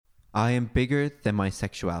I am bigger than my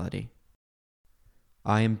sexuality.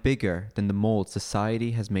 I am bigger than the mold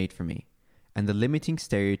society has made for me and the limiting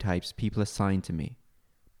stereotypes people assign to me.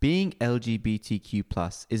 Being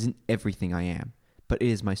LGBTQ+ isn't everything I am, but it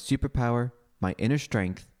is my superpower, my inner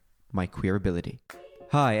strength, my queer ability.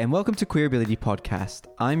 Hi, and welcome to Queer Ability Podcast.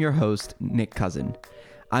 I'm your host, Nick Cousin.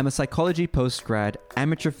 I'm a psychology postgrad,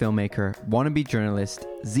 amateur filmmaker, wannabe journalist,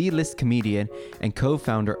 Z-list comedian, and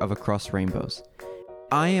co-founder of Across Rainbows.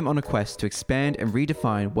 I am on a quest to expand and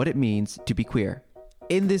redefine what it means to be queer.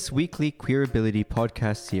 In this weekly Queer Ability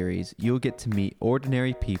podcast series, you'll get to meet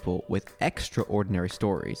ordinary people with extraordinary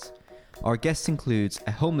stories. Our guest includes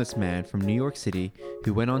a homeless man from New York City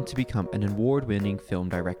who went on to become an award-winning film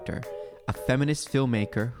director, a feminist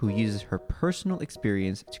filmmaker who uses her personal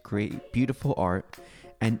experience to create beautiful art,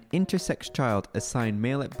 an intersex child assigned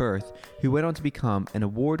male at birth who went on to become an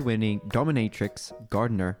award-winning dominatrix,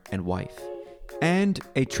 gardener, and wife, and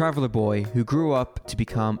a traveler boy who grew up to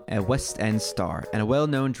become a West End star and a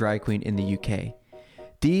well-known drag queen in the UK.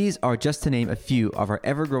 These are just to name a few of our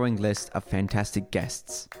ever-growing list of fantastic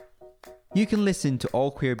guests. You can listen to all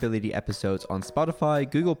Queer Ability episodes on Spotify,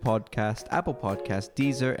 Google Podcast, Apple Podcast,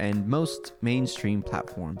 Deezer, and most mainstream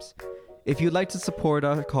platforms. If you'd like to support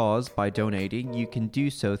our cause by donating, you can do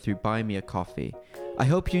so through Buy Me a Coffee. I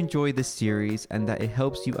hope you enjoy this series and that it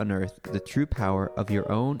helps you unearth the true power of your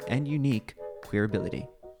own and unique queer ability.